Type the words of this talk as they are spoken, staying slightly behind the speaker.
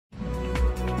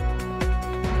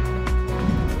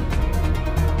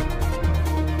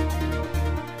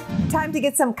Time to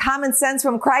get some common sense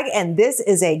from Craig, and this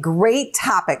is a great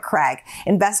topic, Craig.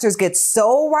 Investors get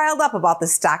so riled up about the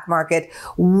stock market.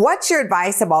 What's your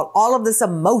advice about all of this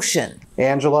emotion?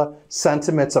 Angela,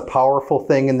 sentiment's a powerful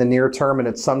thing in the near term, and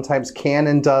it sometimes can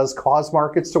and does cause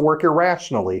markets to work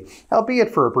irrationally, albeit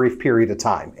for a brief period of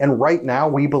time. And right now,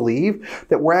 we believe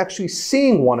that we're actually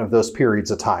seeing one of those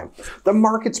periods of time. The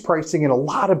market's pricing in a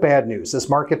lot of bad news as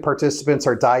market participants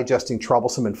are digesting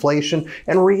troublesome inflation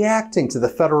and reacting to the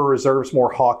Federal Reserve's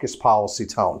more hawkish policy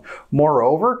tone.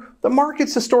 Moreover, the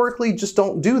markets historically just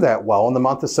don't do that well in the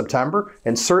month of September,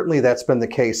 and certainly that's been the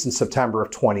case in September of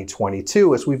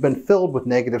 2022 as we've been filled with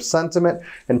negative sentiment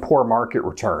and poor market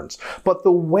returns. But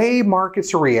the way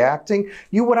markets are reacting,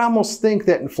 you would almost think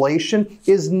that inflation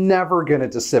is never going to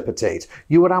dissipate.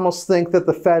 You would almost think that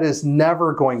the Fed is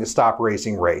never going to stop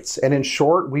raising rates. And in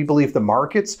short, we believe the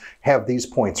markets have these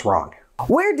points wrong.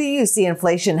 Where do you see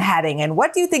inflation heading, and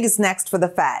what do you think is next for the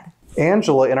Fed?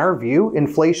 Angela, in our view,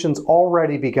 inflation's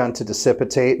already begun to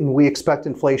dissipate, and we expect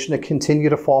inflation to continue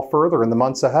to fall further in the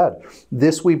months ahead.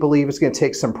 This, we believe, is going to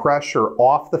take some pressure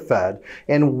off the Fed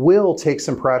and will take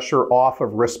some pressure off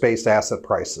of risk-based asset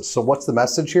prices. So what's the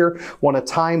message here? When a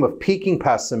time of peaking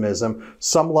pessimism,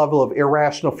 some level of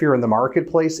irrational fear in the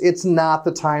marketplace, it's not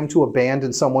the time to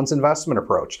abandon someone's investment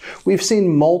approach. We've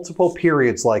seen multiple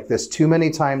periods like this too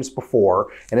many times before,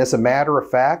 and as a matter of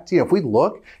fact, if we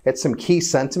look at some key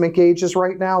sentiment gauges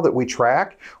right now that we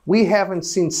track, we haven't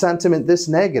seen sentiment this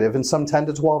negative in some 10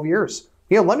 to 12 years.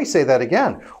 Let me say that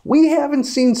again. We haven't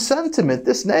seen sentiment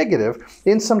this negative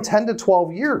in some 10 to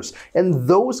 12 years. And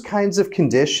those kinds of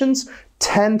conditions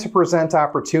tend to present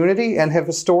opportunity and have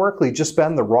historically just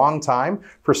been the wrong time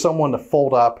for someone to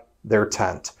fold up their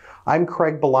tent. I'm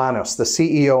Craig Bolanos, the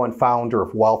CEO and founder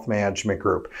of Wealth Management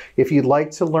Group. If you'd like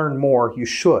to learn more, you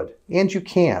should, and you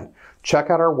can.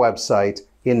 Check out our website,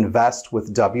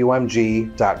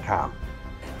 investwithwmg.com.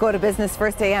 Go to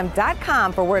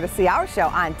businessfirstam.com for where to see our show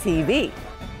on TV.